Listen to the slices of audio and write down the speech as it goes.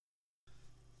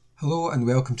Hello and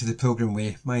welcome to the Pilgrim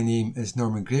Way. My name is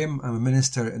Norman Graham. I'm a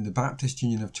minister in the Baptist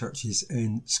Union of Churches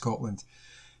in Scotland.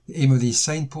 The aim of these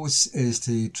signposts is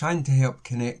to try and to help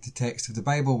connect the text of the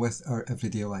Bible with our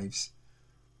everyday lives.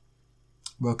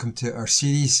 Welcome to our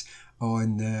series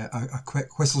on a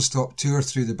quick whistle-stop tour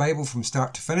through the Bible from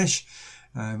start to finish.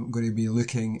 I'm going to be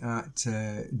looking at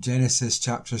Genesis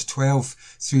chapters 12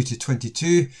 through to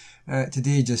 22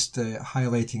 today, just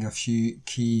highlighting a few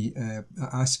key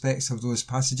aspects of those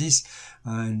passages.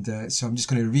 And so I'm just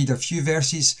going to read a few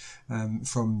verses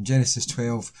from Genesis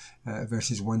 12,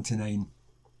 verses 1 to 9.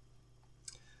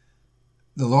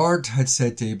 The Lord had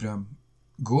said to Abram,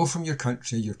 "Go from your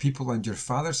country, your people and your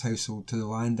father's household to the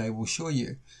land I will show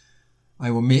you.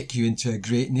 I will make you into a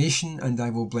great nation and I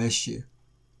will bless you.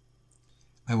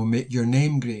 I will make your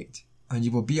name great, and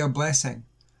you will be a blessing.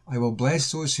 I will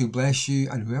bless those who bless you,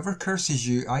 and whoever curses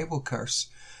you I will curse,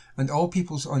 and all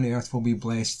peoples on earth will be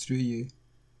blessed through you."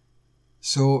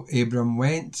 So Abram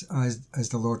went as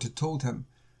the Lord had told him,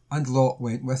 and Lot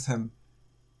went with him.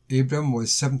 Abram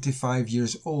was 75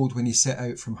 years old when he set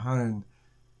out from Haran.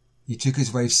 He took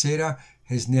his wife Sarah,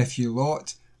 his nephew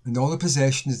Lot, and all the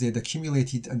possessions they had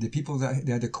accumulated and the people that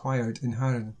they had acquired in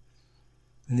Haran.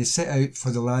 And they set out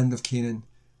for the land of Canaan,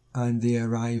 and they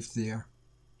arrived there.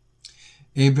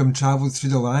 Abram travelled through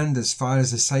the land as far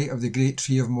as the site of the great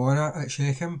tree of Moreh at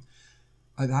Shechem.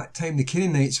 At that time the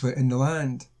Canaanites were in the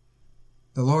land.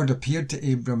 The Lord appeared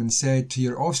to Abram and said, "To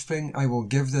your offspring I will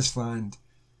give this land."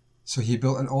 So he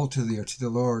built an altar there to the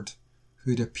Lord,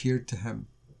 who had appeared to him.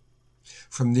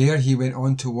 From there he went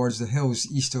on towards the hills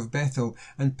east of Bethel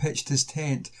and pitched his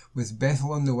tent, with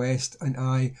Bethel on the west and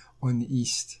Ai on the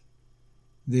east.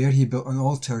 There he built an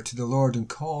altar to the Lord and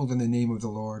called on the name of the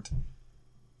Lord.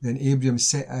 Then Abram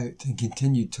set out and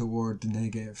continued toward the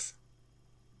Negev.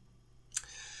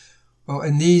 Well,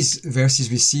 in these verses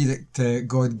we see that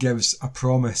God gives a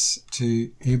promise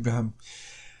to Abraham.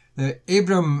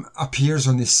 Abram appears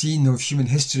on the scene of human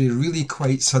history really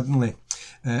quite suddenly.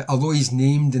 Although he's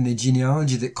named in the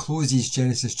genealogy that closes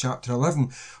Genesis chapter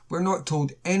 11, we're not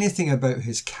told anything about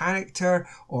his character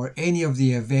or any of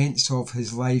the events of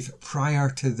his life prior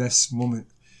to this moment.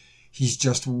 He's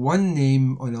just one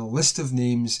name on a list of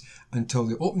names until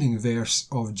the opening verse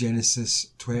of Genesis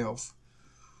 12.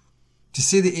 To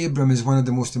say that Abram is one of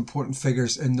the most important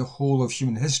figures in the whole of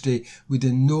human history would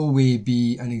in no way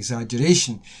be an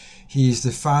exaggeration. He is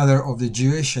the father of the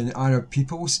Jewish and Arab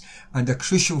peoples and a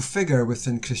crucial figure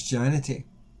within Christianity.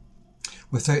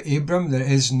 Without Abram there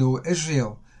is no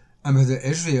Israel, and without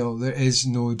Israel there is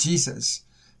no Jesus.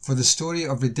 For the story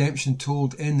of redemption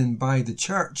told in and by the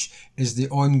church is the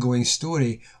ongoing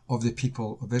story of the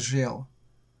people of Israel.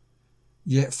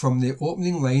 Yet from the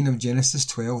opening line of Genesis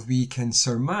 12 we can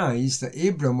surmise that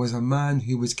Abram was a man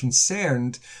who was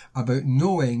concerned about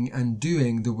knowing and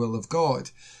doing the will of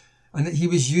God, and that he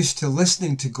was used to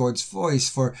listening to God's voice,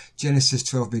 for Genesis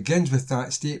 12 begins with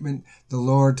that statement, "The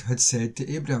Lord had said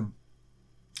to Abram,"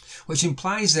 which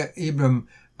implies that Abram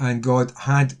and God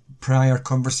had prior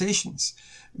conversations.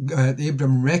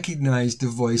 Abram recognized the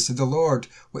voice of the Lord,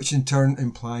 which in turn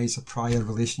implies a prior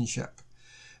relationship.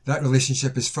 That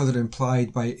relationship is further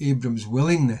implied by Abram's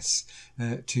willingness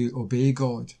to obey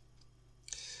God.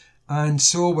 And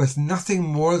so, with nothing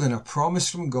more than a promise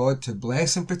from God to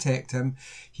bless and protect him,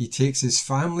 he takes his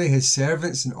family, his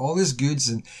servants and all his goods,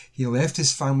 and he left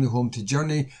his family home to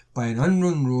journey by an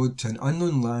unknown road to an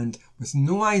unknown land with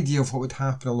no idea of what would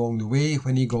happen along the way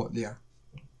when he got there.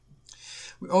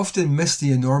 We often miss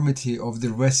the enormity of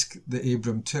the risk that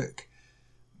Abram took.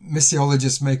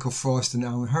 Missiologists Michael Frost and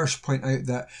Alan Hirsch point out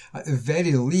that at the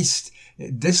very least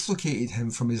it dislocated him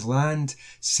from his land,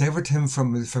 severed him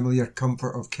from the familiar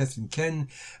comfort of kith and kin,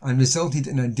 and resulted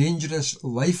in a dangerous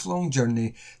lifelong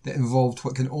journey that involved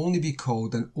what can only be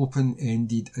called an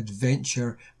open-ended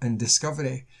adventure and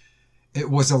discovery.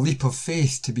 It was a leap of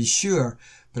faith, to be sure,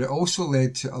 but it also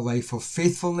led to a life of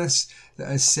faithfulness that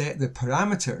has set the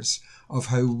parameters of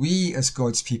how we as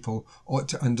God's people ought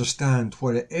to understand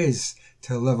what it is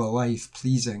to live a life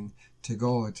pleasing to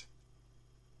God.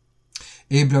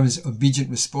 Abram's obedient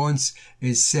response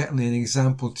is certainly an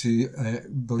example to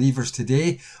believers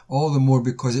today, all the more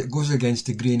because it goes against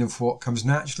the grain of what comes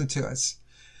naturally to us.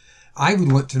 I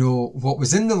would want to know what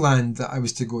was in the land that I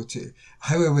was to go to,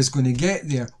 how I was going to get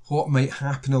there, what might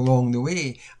happen along the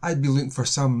way. I'd be looking for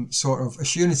some sort of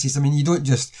assurances. I mean, you don't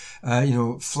just,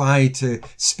 fly to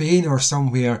Spain or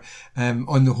somewhere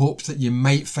on the hopes that you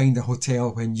might find a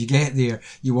hotel when you get there.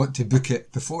 You want to book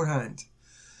it beforehand.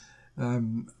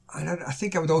 And I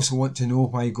think I would also want to know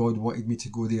why God wanted me to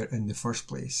go there in the first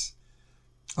place.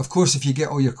 Of course, if you get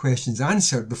all your questions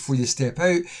answered before you step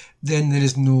out, then there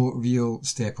is no real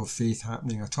step of faith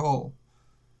happening at all.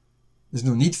 There's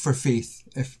no need for faith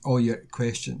if all your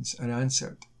questions are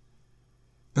answered.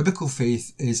 Biblical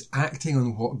faith is acting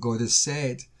on what God has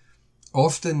said,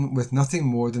 often with nothing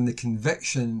more than the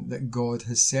conviction that God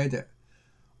has said it.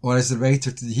 Or as the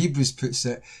writer to the Hebrews puts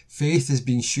it, faith is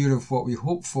being sure of what we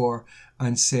hope for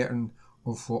and certain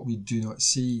of what we do not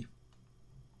see.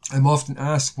 I'm often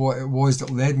asked what it was that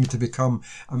led me to become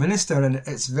a minister, and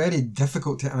it's very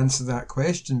difficult to answer that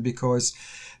question because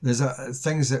there's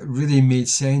things that really made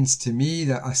sense to me,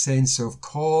 that a sense of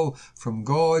call from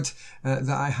God that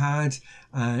I had,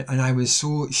 and I was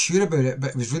so sure about it, but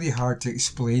it was really hard to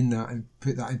explain that and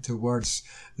put that into words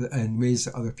in ways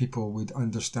that other people would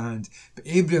understand. But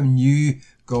Abraham knew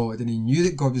God, and he knew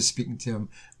that God was speaking to him,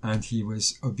 and he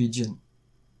was obedient.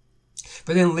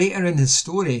 But then later in his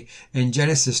story, in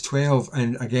Genesis 12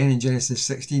 and again in Genesis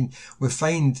 16, we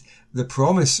find the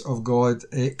promise of God,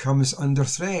 it comes under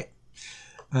threat.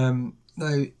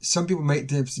 Now, some people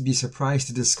might be surprised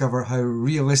to discover how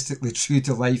realistically true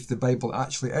to life the Bible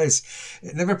actually is.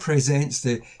 It never presents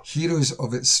the heroes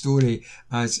of its story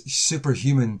as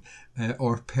superhuman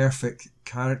or perfect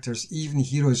characters, even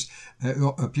heroes,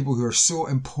 people who are so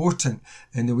important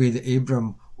in the way that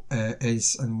Abram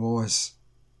is and was.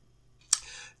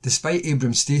 Despite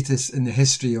Abram's status in the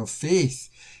history of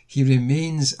faith, he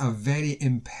remains a very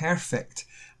imperfect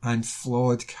and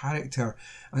flawed character.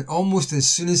 And almost as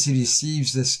soon as he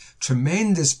receives this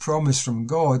tremendous promise from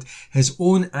God, his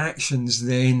own actions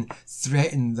then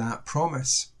threaten that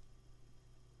promise.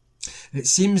 It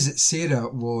seems that Sarah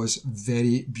was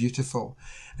very beautiful,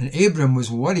 and Abram was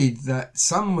worried that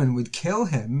someone would kill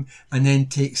him and then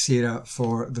take Sarah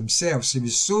for themselves. She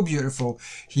was so beautiful,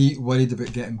 he worried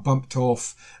about getting bumped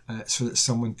off so that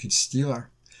someone could steal her.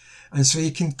 And so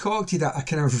he concocted a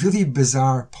kind of really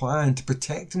bizarre plan to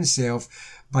protect himself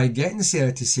by getting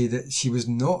Sarah to say that she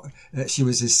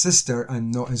was his sister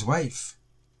and not his wife.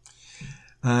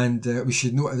 And we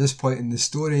should note at this point in the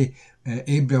story,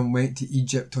 Abram went to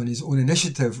Egypt on his own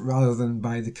initiative rather than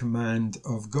by the command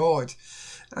of God.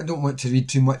 I don't want to read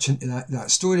too much into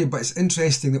that story, but it's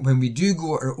interesting that when we do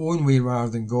go our own way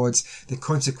rather than God's, the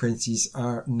consequences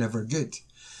are never good.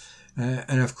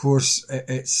 And of course,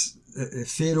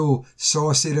 Pharaoh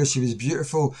saw Sarah, she was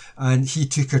beautiful, and he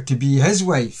took her to be his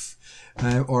wife,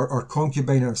 or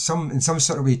concubine, or in some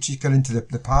sort of way took her into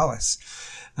the palace.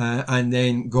 And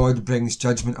then God brings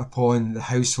judgment upon the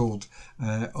household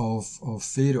of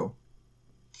Pharaoh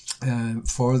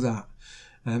for that.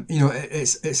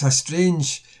 It's a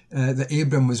strange that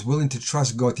Abram was willing to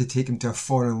trust God to take him to a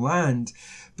foreign land,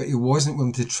 but he wasn't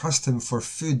willing to trust him for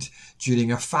food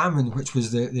during a famine, which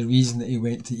was the reason that he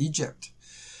went to Egypt.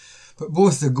 But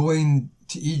both the going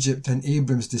to Egypt and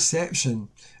Abram's deception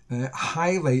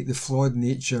highlight the flawed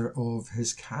nature of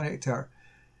his character.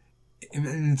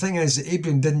 And the thing is,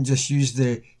 Abram didn't just use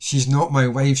the "she's not my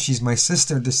wife, she's my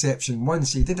sister" deception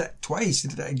once. He did it twice. He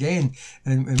did it again.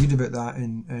 And read about that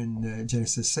in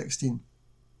Genesis 16.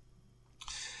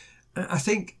 I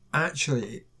think,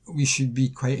 actually, we should be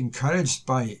quite encouraged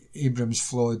by Abram's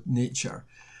flawed nature.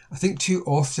 I think too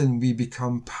often we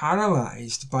become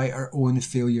paralysed by our own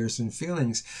failures and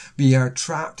failings. We are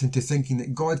trapped into thinking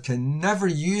that God can never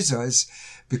use us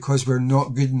because we're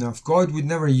not good enough. God would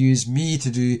never use me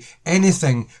to do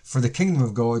anything for the kingdom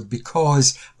of God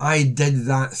because I did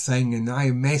that thing and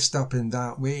I messed up in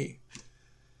that way.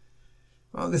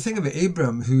 Well, the thing about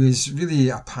Abram, who is really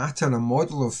a pattern, a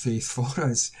model of faith for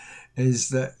us, is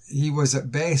that he was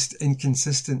at best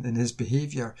inconsistent in his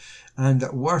behaviour and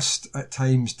at worst at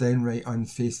times downright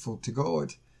unfaithful to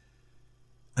God.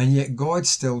 And yet God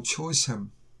still chose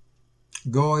him.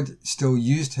 God still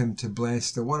used him to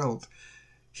bless the world.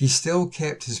 He still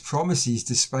kept his promises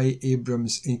despite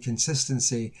Abram's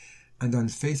inconsistency and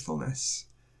unfaithfulness.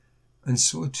 And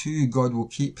so too God will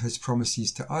keep his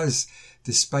promises to us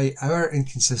despite our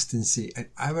inconsistency and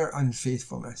our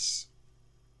unfaithfulness.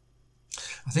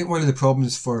 I think one of the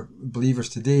problems for believers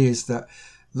today is that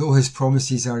though his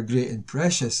promises are great and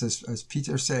precious, as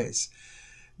Peter says,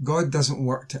 God doesn't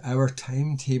work to our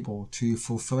timetable to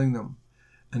fulfilling them.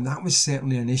 And that was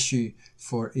certainly an issue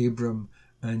for Abram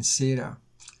and Sarah.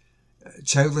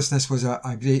 Childlessness was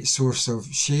a great source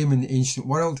of shame in the ancient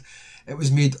world. It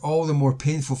was made all the more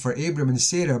painful for Abram and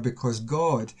Sarah because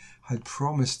God had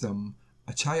promised them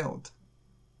a child.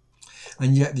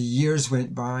 And yet the years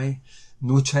went by,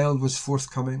 no child was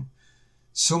forthcoming.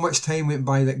 So much time went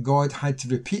by that God had to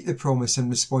repeat the promise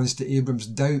in response to Abram's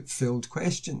doubt-filled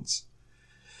questions.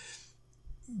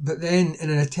 But then, in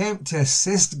an attempt to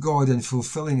assist God in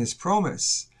fulfilling his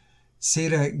promise,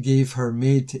 Sarah gave her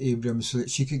maid to Abram so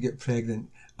that she could get pregnant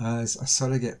as a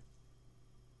surrogate.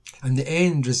 And the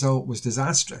end result was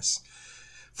disastrous.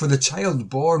 For the child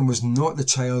born was not the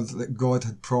child that God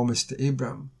had promised to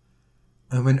Abram.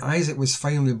 And when Isaac was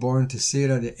finally born to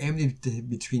Sarah, the enmity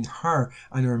between her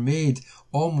and her maid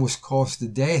almost cost the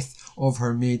death of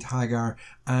her maid Hagar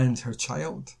and her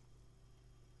child.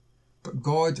 But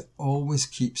God always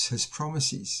keeps his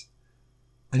promises.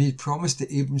 And he had promised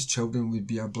that Abram's children would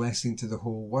be a blessing to the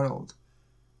whole world.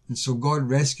 And so God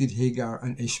rescued Hagar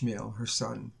and Ishmael, her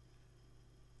son.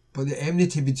 But the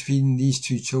enmity between these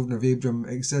two children of Abram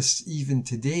exists even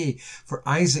today, for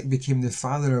Isaac became the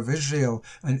father of Israel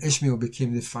and Ishmael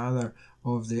became the father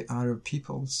of the Arab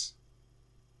peoples.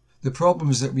 The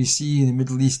problems that we see in the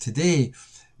Middle East today,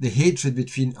 the hatred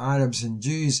between Arabs and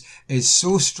Jews, is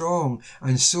so strong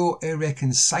and so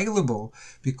irreconcilable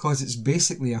because it's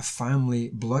basically a family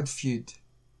blood feud.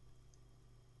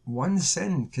 One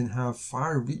sin can have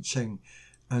far-reaching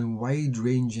and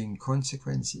wide-ranging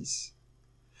consequences.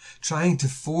 Trying to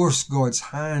force God's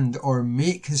hand or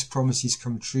make his promises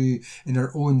come true in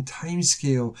our own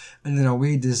timescale and in a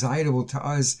way desirable to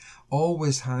us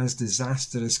always has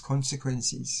disastrous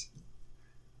consequences.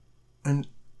 And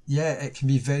yeah, it can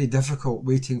be very difficult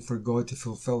waiting for God to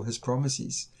fulfill his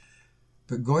promises.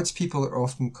 But God's people are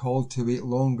often called to wait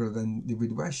longer than they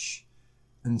would wish.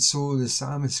 And so the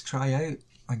psalmists cry out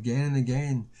again and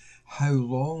again, "How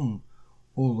long,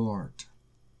 O Lord?"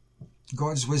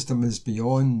 God's wisdom is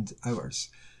beyond ours,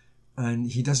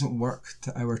 and he doesn't work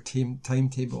to our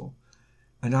timetable.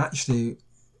 And actually,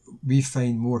 we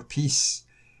find more peace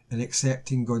in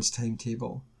accepting God's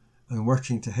timetable and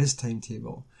working to his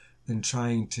timetable than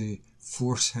trying to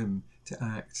force him to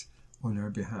act on our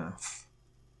behalf.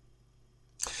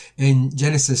 In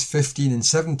Genesis 15 and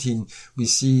 17, we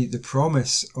see the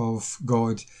promise of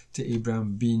God to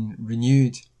Abraham being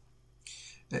renewed.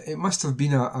 It must have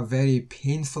been a very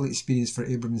painful experience for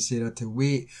Abram and Sarah to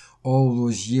wait all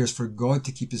those years for God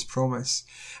to keep his promise.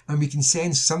 And we can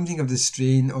sense something of the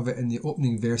strain of it in the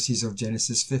opening verses of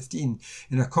Genesis 15.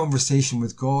 In a conversation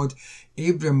with God,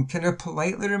 Abram kind of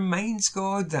politely reminds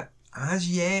God that as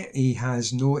yet he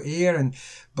has no heir, and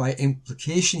by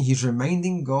implication he's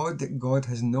reminding God that God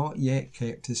has not yet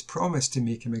kept his promise to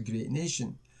make him a great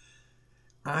nation.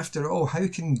 After all, how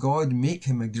can God make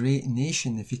him a great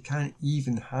nation if he can't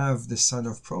even have the son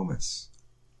of promise?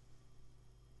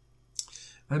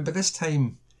 And by this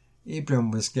time,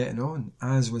 Abram was getting on,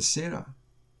 as was Sarah.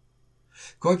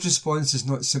 God's response is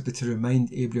not simply to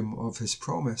remind Abram of his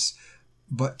promise,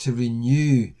 but to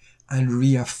renew and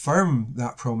reaffirm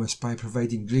that promise by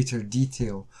providing greater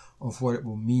detail of what it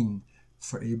will mean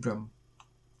for Abram.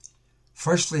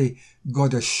 Firstly,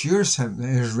 God assures him that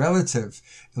his relative,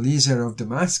 Eliezer of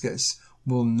Damascus,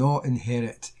 will not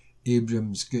inherit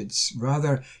Abram's goods.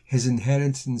 Rather, his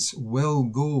inheritance will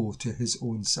go to his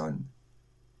own son.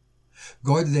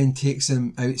 God then takes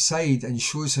him outside and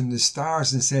shows him the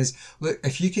stars and says, "Look,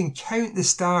 if you can count the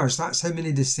stars, that's how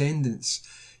many descendants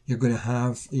you're going to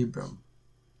have, Abram."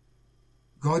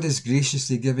 God is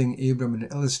graciously giving Abram an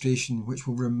illustration which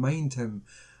will remind him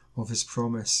of his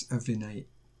promise every night.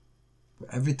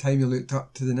 But every time he looked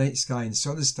up to the night sky and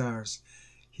saw the stars,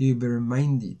 he would be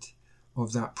reminded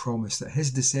of that promise that his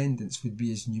descendants would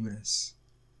be as numerous.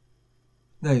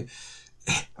 Now,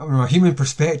 from a human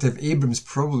perspective, Abram's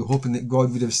probably hoping that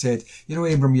God would have said, "You know,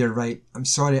 Abram, you're right. I'm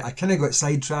sorry, I kind of got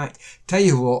sidetracked. Tell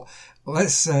you what,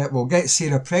 we'll get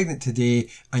Sarah pregnant today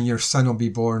and your son will be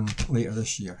born later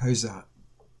this year. How's that?"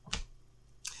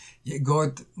 Yet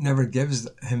God never gives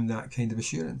him that kind of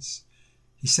assurance.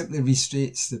 He simply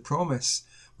restates the promise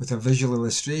with a visual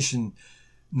illustration,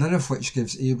 none of which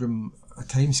gives Abram a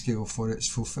timescale for its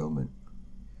fulfillment.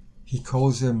 He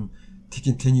calls him to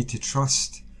continue to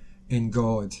trust in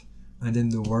God and in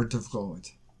the Word of God.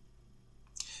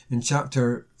 In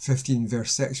chapter 15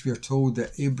 verse 6 we are told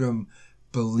that Abram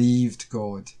believed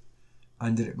God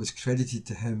and that it was credited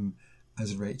to him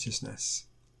as righteousness.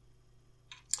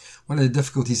 One of the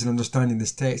difficulties in understanding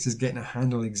this text is getting a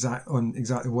handle on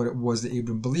exactly what it was that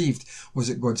Abram believed. Was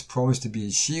it God's promise to be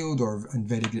his shield and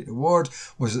very great reward?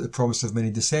 Was it the promise of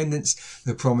many descendants,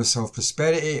 the promise of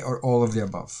prosperity, or all of the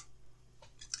above?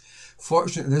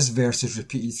 Fortunately, this verse is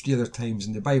repeated 3 other times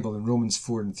in the Bible, in Romans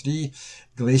 4 and 3,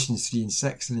 Galatians 3 and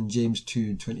 6, and in James 2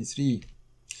 and 23.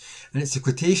 And it's the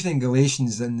quotation in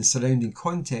Galatians and the surrounding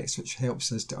context which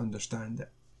helps us to understand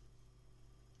it.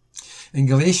 In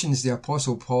Galatians, the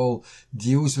Apostle Paul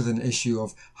deals with an issue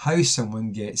of how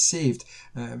someone gets saved.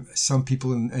 Some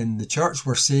people in the church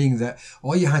were saying that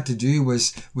all you had to do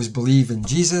was believe in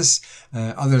Jesus.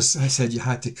 Others said you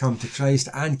had to come to Christ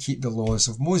and keep the laws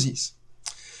of Moses.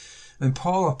 And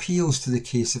Paul appeals to the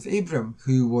case of Abram,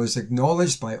 who was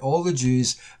acknowledged by all the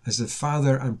Jews as the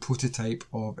father and prototype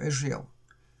of Israel.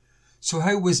 So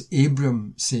how was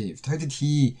Abram saved? How did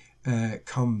he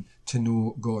come to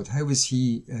know God? How was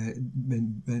he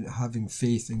having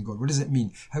faith in God? What does it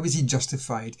mean? How was he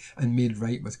justified and made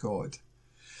right with God?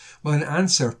 Well, in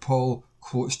answer, Paul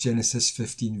quotes Genesis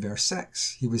 15 verse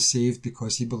 6. He was saved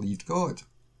because he believed God.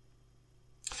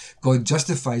 God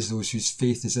justifies those whose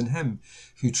faith is in him,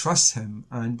 who trust him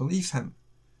and believe him,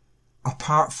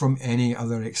 apart from any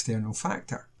other external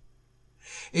factor.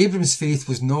 Abram's faith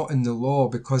was not in the law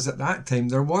because at that time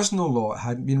there was no law, it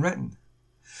hadn't been written.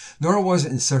 Nor was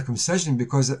it in circumcision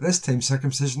because at this time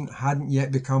circumcision hadn't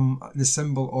yet become the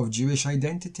symbol of Jewish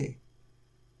identity.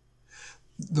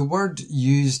 The word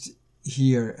used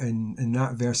here in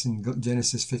that verse in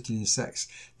Genesis 15:6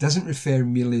 doesn't refer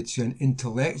merely to an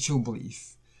intellectual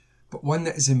belief, but one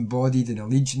that is embodied in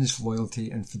allegiance, loyalty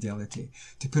and fidelity.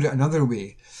 To put it another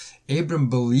way, Abram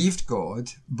believed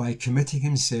God by committing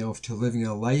himself to living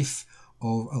a life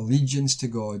of allegiance to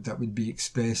God that would be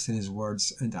expressed in his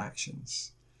words and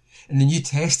actions. In the New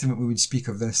Testament, we would speak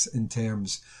of this in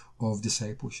terms of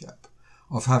discipleship,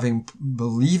 of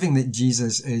believing that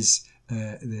Jesus is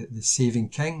the saving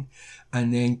King,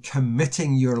 and then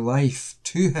committing your life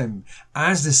to him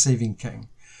as the saving King,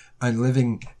 and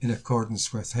living in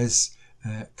accordance with his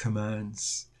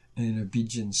commands and in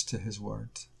obedience to his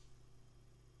word.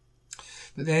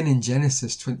 But then in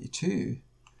Genesis 22,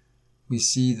 we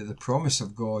see that the promise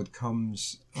of God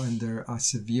comes under a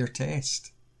severe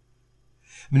test.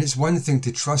 I mean, it's one thing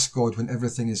to trust God when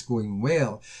everything is going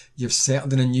well. You've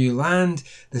settled in a new land.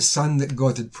 The son that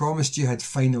God had promised you had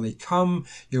finally come.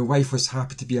 Your wife was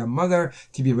happy to be a mother,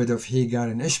 to be rid of Hagar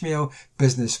and Ishmael.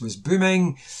 Business was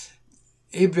booming.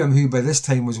 Abram, who by this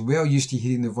time was well used to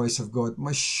hearing the voice of God,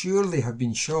 must surely have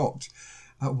been shocked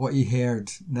at what he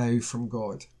heard now from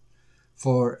God.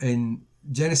 For in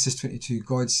Genesis 22,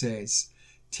 God says,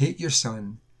 "Take your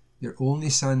son, your only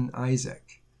son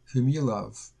Isaac, whom you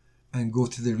love, and go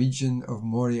to the region of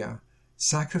Moriah.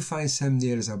 Sacrifice him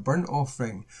there as a burnt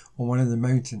offering on one of the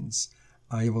mountains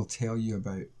I will tell you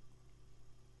about."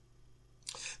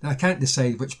 Now, I can't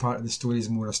decide which part of the story is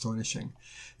more astonishing.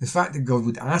 The fact that God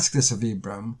would ask this of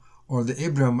Abram, or that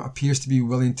Abram appears to be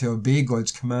willing to obey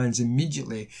God's commands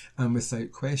immediately and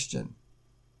without question.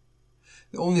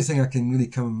 The only thing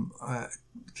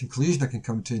conclusion I can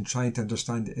come to in trying to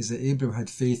understand it is that Abram had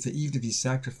faith that even if he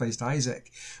sacrificed Isaac,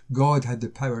 God had the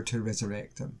power to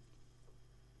resurrect him.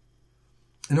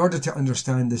 In order to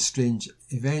understand this strange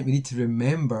event, we need to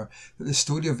remember that the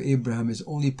story of Abraham is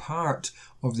only part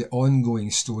of the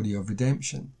ongoing story of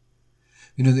redemption.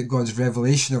 We know that God's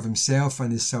revelation of himself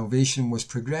and his salvation was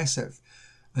progressive,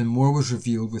 and more was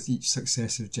revealed with each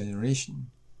successive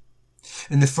generation.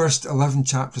 In the first 11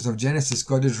 chapters of Genesis,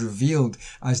 God is revealed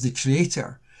as the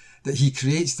creator, that he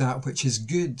creates that which is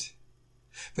good.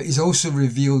 But he's also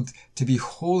revealed to be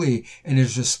holy in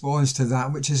his response to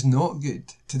that which is not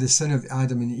good, to the sin of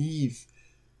Adam and Eve.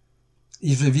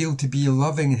 He's revealed to be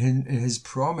loving in his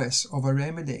promise of a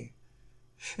remedy.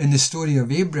 In the story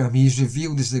of Abraham, he is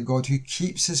revealed as the God who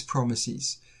keeps his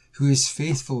promises, who is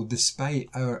faithful despite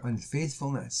our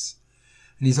unfaithfulness.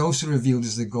 And he's also revealed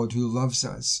as the God who loves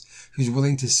us, who's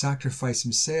willing to sacrifice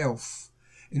himself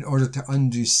in order to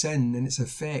undo sin and its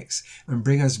effects and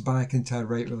bring us back into a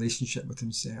right relationship with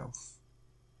himself.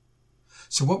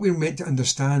 So what we're meant to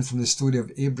understand from the story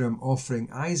of Abram offering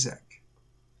Isaac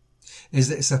is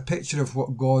that it's a picture of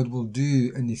what God will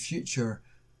do in the future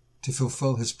to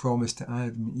fulfill his promise to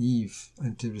Adam and Eve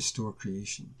and to restore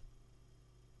creation.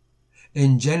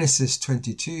 In Genesis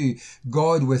 22,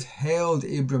 God withheld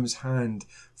Abram's hand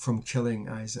from killing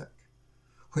Isaac,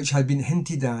 which had been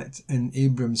hinted at in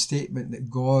Abram's statement that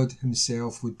God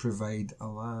himself would provide a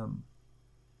lamb.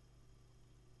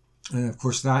 And of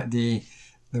course that day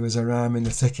there was a ram in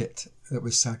the thicket that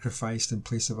was sacrificed in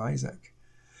place of Isaac.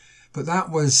 But that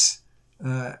was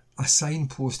a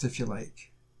signpost, if you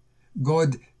like.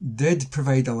 God did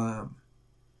provide a lamb,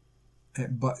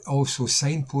 but also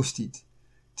signposted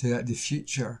to the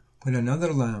future when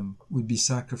another lamb would be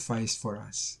sacrificed for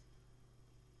us.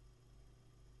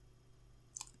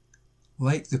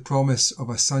 Like the promise of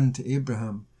a son to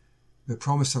Abraham, the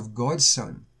promise of God's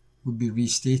son would be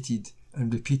restated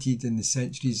and repeated in the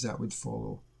centuries that would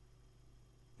follow.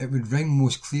 It would ring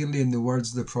most clearly in the words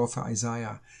of the prophet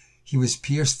Isaiah, He was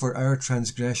pierced for our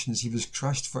transgressions. He was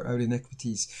crushed for our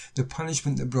iniquities. The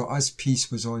punishment that brought us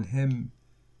peace was on him,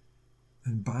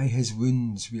 and by his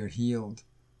wounds we are healed.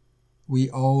 We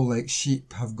all, like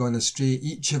sheep, have gone astray.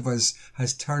 Each of us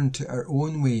has turned to our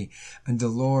own way, and the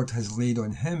Lord has laid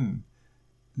on him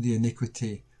the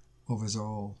iniquity of us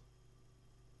all.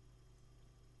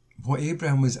 What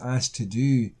Abraham was asked to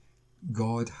do,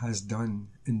 God has done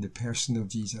in the person of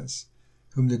Jesus,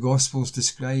 whom the Gospels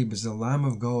describe as the Lamb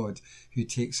of God who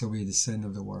takes away the sin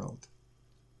of the world.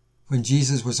 When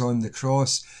Jesus was on the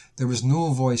cross, there was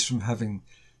no voice from heaven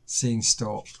saying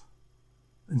stop.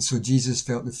 And so Jesus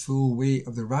felt the full weight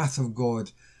of the wrath of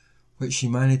God, which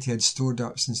humanity had stored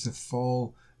up since the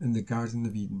fall in the Garden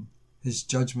of Eden, his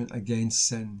judgment against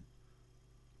sin.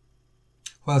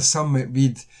 While some might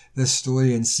read this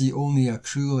story and see only a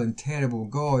cruel and terrible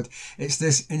God, it's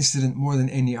this incident more than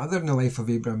any other in the life of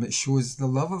Abraham that shows the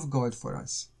love of God for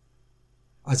us.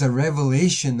 As a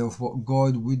revelation of what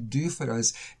God would do for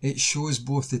us, it shows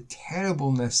both the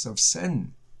terribleness of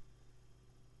sin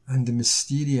and the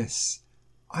mysterious,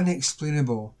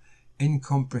 unexplainable,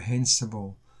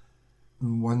 incomprehensible,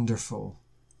 and wonderful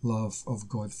love of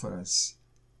God for us.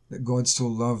 That God so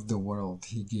loved the world,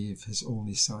 he gave his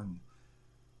only Son,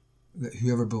 that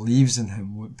whoever believes in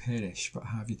him won't perish but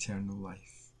have eternal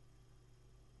life.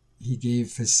 He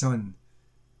gave his Son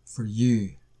for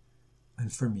you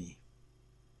and for me.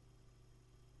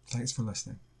 Thanks for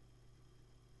listening.